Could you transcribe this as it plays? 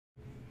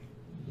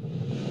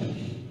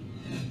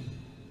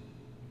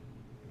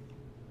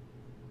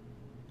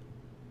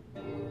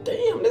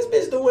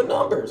bitch doing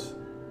numbers.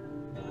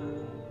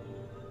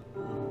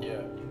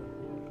 Yeah.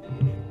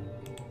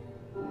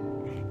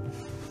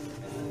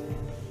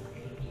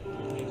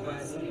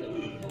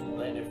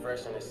 Landed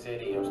fresh in the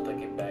city, I'm stuck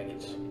in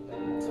baggage.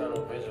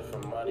 Tunnel vision for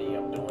money,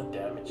 I'm doing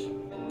damage.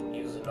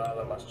 Using all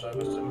of my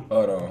struggles to...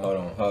 Hold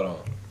on.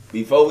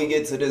 Before we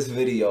get to this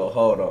video,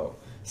 hold on.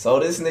 So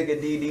this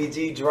nigga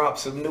DDG dropped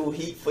some new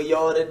heat for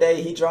y'all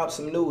today. He dropped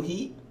some new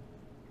heat.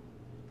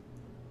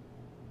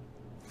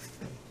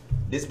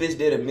 This bitch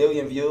did 1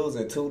 million views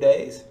in 2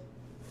 days.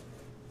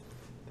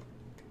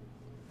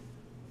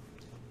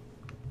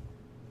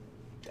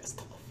 That's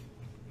tough.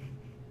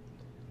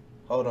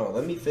 Hold on,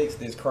 let me fix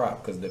this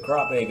crop, cause the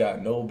crop ain't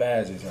got no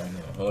badges right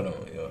now. Hold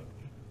on, yo.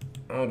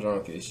 I'm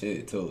drunk as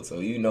shit too,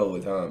 so you know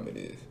what time it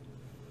is.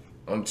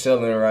 I'm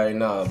chilling right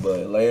now,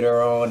 but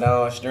later on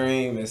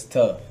downstream, it's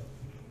tough.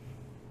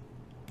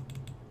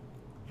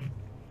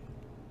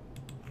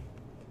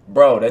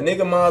 Bro, that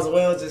nigga might as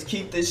well just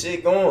keep this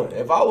shit going.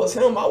 If I was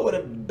him, I would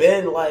have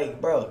been like,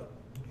 bro.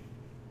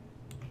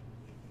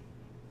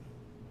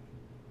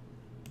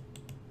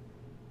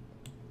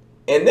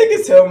 And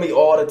niggas tell me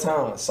all the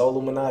time,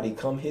 SoLLUMINATI,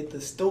 come hit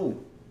the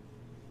stew.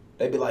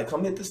 They be like,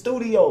 come hit the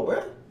studio,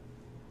 bro.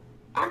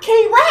 I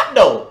can't rap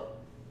though.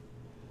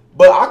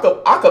 But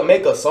I could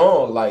make a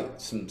song like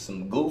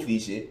some goofy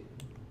shit.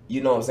 You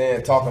know what I'm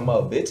saying? Talking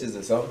about bitches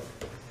or something.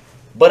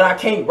 But I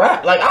can't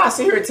rap. Like, I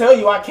sit here and tell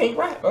you I can't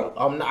rap, bro.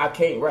 I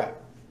can't rap.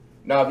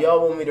 Now, if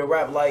y'all want me to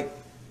rap like,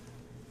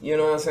 you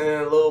know what I'm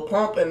saying, Lil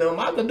Pump and them,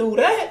 I could do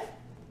that.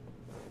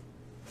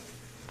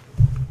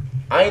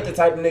 I ain't the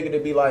type of nigga to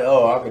be like,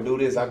 oh, I could do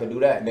this, I could do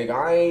that.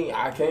 Nigga,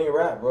 I can't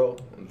rap, bro.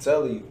 I'm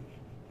telling you.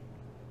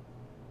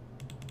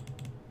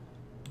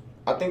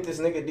 I think this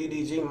nigga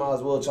DDG might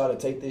as well try to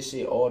take this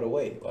shit all the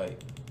way. Like,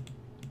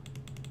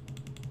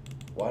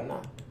 why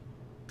not?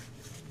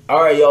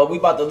 Alright, y'all, we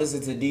about to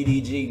listen to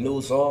DDG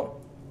new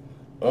song,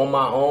 On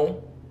My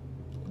Own.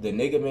 The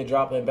nigga been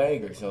dropping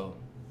bangers, so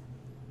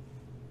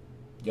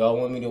y'all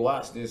want me to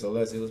watch this, so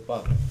let's see what's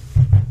poppin'.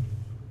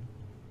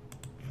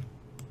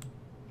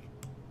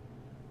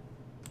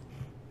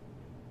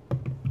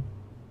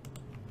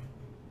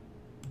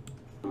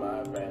 My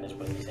advantage,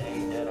 but these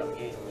hate that I'm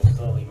getting is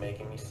slowly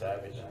making me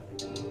savage.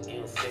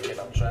 Getting sick and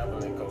I'm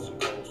traveling coast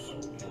to coast.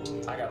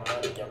 I got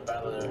money, I'm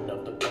valid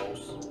enough to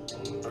boast.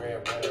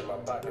 Bread in my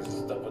pockets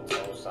and stuff with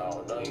toast. I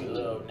don't know you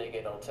little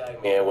nigga, don't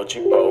tag me in what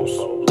you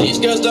post. These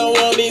girls don't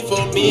want me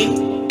for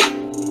me.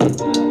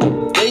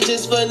 They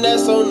just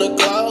finesse on the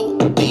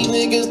cloud. These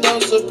niggas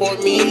don't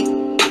support me.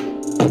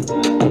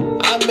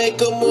 I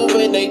make a move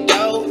and they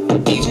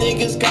don't. These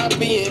niggas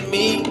copying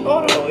me.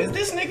 Hold on, is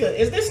this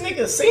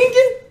nigga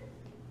singing?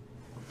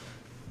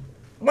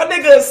 My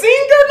nigga a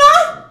singer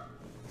now?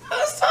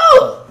 That's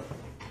tough.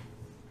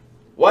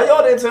 Why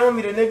y'all didn't tell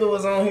me the nigga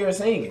was on here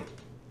singing?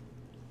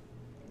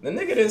 The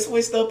nigga done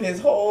switched up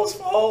his whole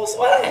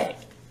swag.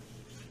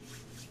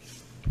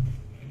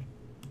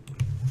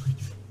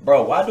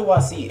 Bro, why do I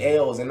see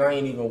L's and I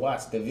ain't even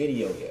watched the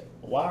video yet?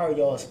 Why are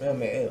y'all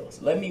spamming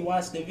L's? Let me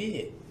watch the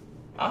vid.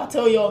 I'll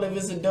tell y'all if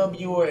it's a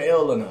W or an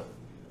L or not.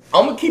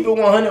 I'm gonna keep it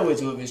 100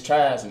 with you. If it's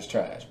trash,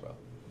 bro.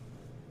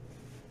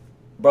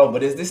 Bro,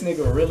 but is this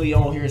nigga really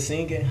on here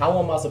singing? How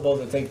am I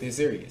supposed to take this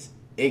serious?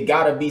 It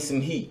gotta be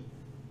some heat.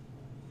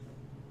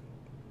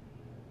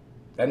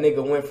 That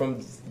nigga went from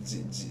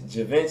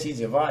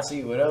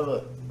Javachi,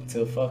 whatever,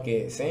 to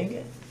fucking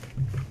singing.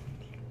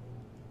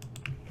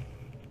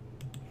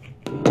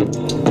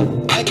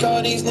 I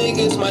call these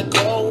niggas my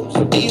clones.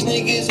 These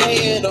niggas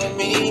hating on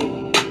me.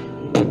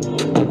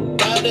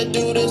 Gotta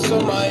do this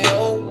on my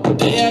own.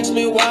 They ask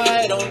me why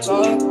I don't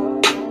talk.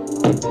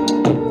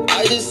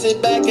 I just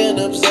sit back and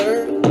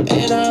observe.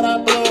 And how'd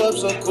I blow up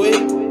so quick?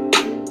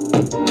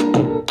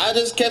 I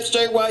just kept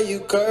straight while you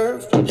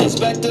curved.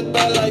 Expected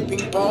by like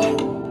ping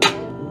pong.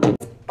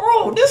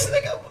 Bro, this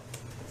nigga.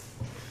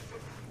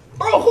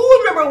 Bro, who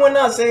remember when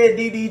I said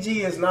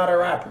DDG is not a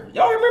rapper?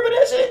 Y'all remember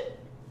that shit?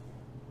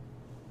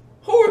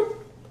 Who?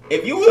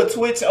 If you a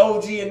Twitch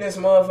OG in this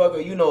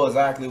motherfucker, you know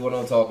exactly what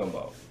I'm talking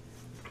about.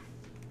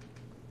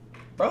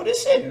 Bro,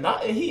 this shit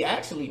not. He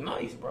actually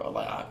nice, bro.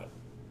 Like,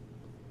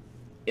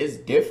 it's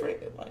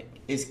different. Like,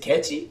 it's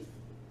catchy.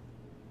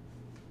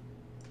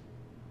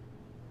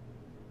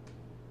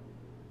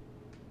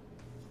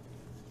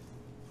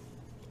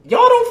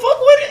 Y'all don't fuck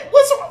with it?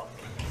 What's wrong?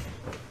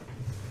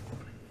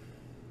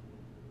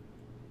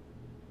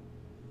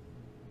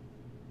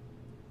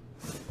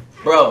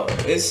 Bro,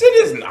 this shit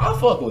is not. I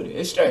fuck with it.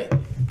 It's straight.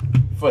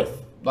 For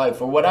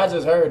what I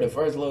just heard, the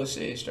first little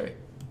shit is straight.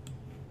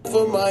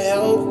 For my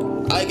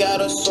health, I got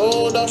a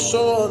sold out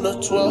show on the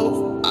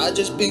 12th. I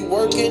just be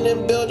working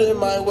and building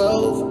my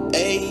wealth.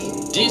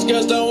 Ayy, these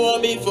girls don't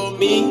want me for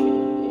me.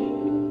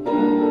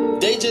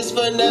 They just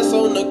finesse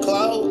on the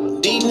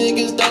cloud. These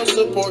niggas don't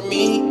support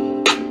me.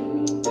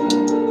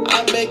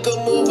 I make a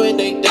move and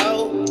they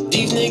don't.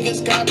 These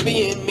niggas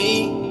copying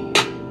me.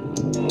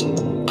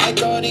 I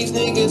call these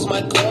niggas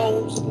my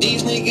clones.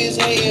 These niggas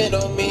hating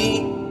on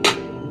me.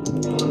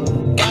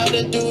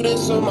 Gotta do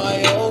this on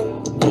my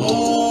own.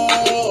 Oh.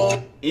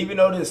 Even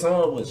though this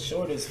song was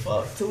short as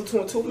fuck,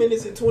 2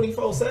 minutes and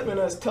 24/7,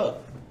 that's tough.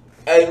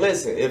 Hey,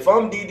 listen, if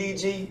I'm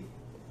DDG,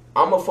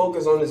 I'ma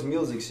focus on this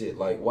music shit.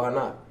 Like, why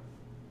not?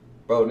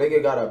 Bro,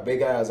 nigga got a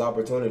big ass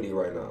opportunity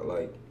right now.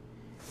 Like,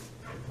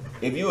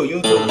 if you a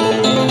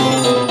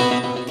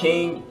YouTuber,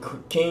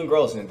 King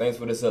Grossman, thanks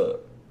for the sub.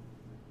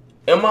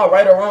 Am I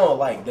right or wrong?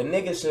 Like, the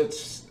nigga should,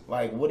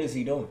 like, what is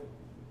he doing?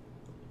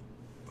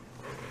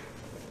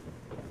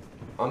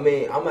 I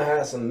mean, I'm gonna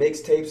have some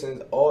mixtapes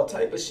and all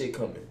type of shit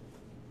coming.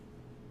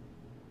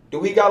 Do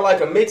we got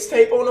like a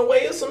mixtape on the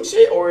way or some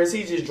shit? Or is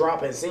he just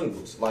dropping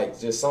singles? Like,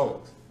 just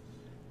songs?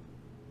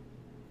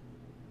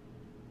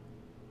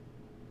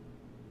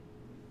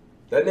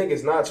 That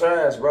nigga's not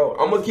trash, bro.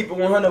 I'm gonna keep it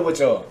 100 with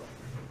y'all.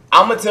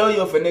 I'm gonna tell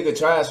you if a nigga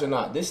trash or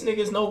not. This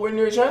nigga's nowhere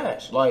near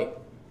trash. Like,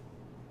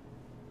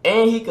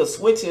 and he could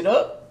switch it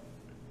up.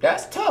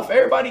 That's tough.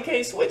 Everybody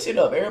can't switch it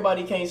up.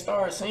 Everybody can't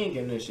start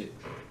singing this shit.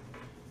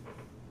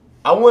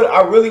 I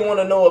really want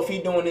to know if he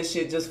doing this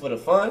shit just for the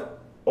fun,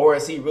 or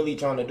is he really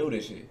trying to do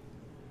this shit?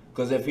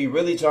 Because if he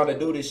really trying to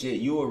do this shit,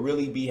 you would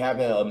really be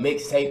having a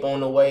mixtape on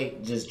the way,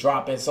 just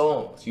dropping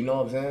songs. You know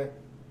what I'm saying?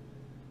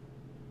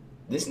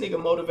 This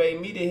nigga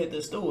motivated me to hit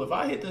the stool. If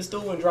I hit the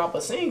stool and drop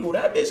a single,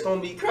 that bitch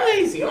gonna be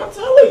crazy. I'm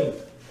telling you.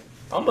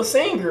 I'm a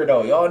singer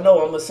though. Y'all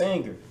know I'm a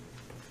singer.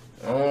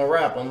 I don't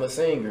rap. I'm a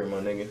singer, my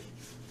nigga.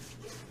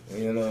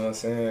 You know what I'm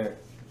saying?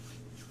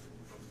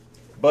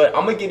 But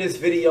I'm gonna give this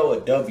video a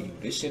W.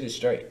 This shit is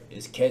straight.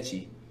 It's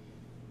catchy.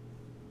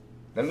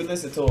 Let me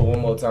listen to it one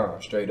more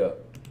time, straight up.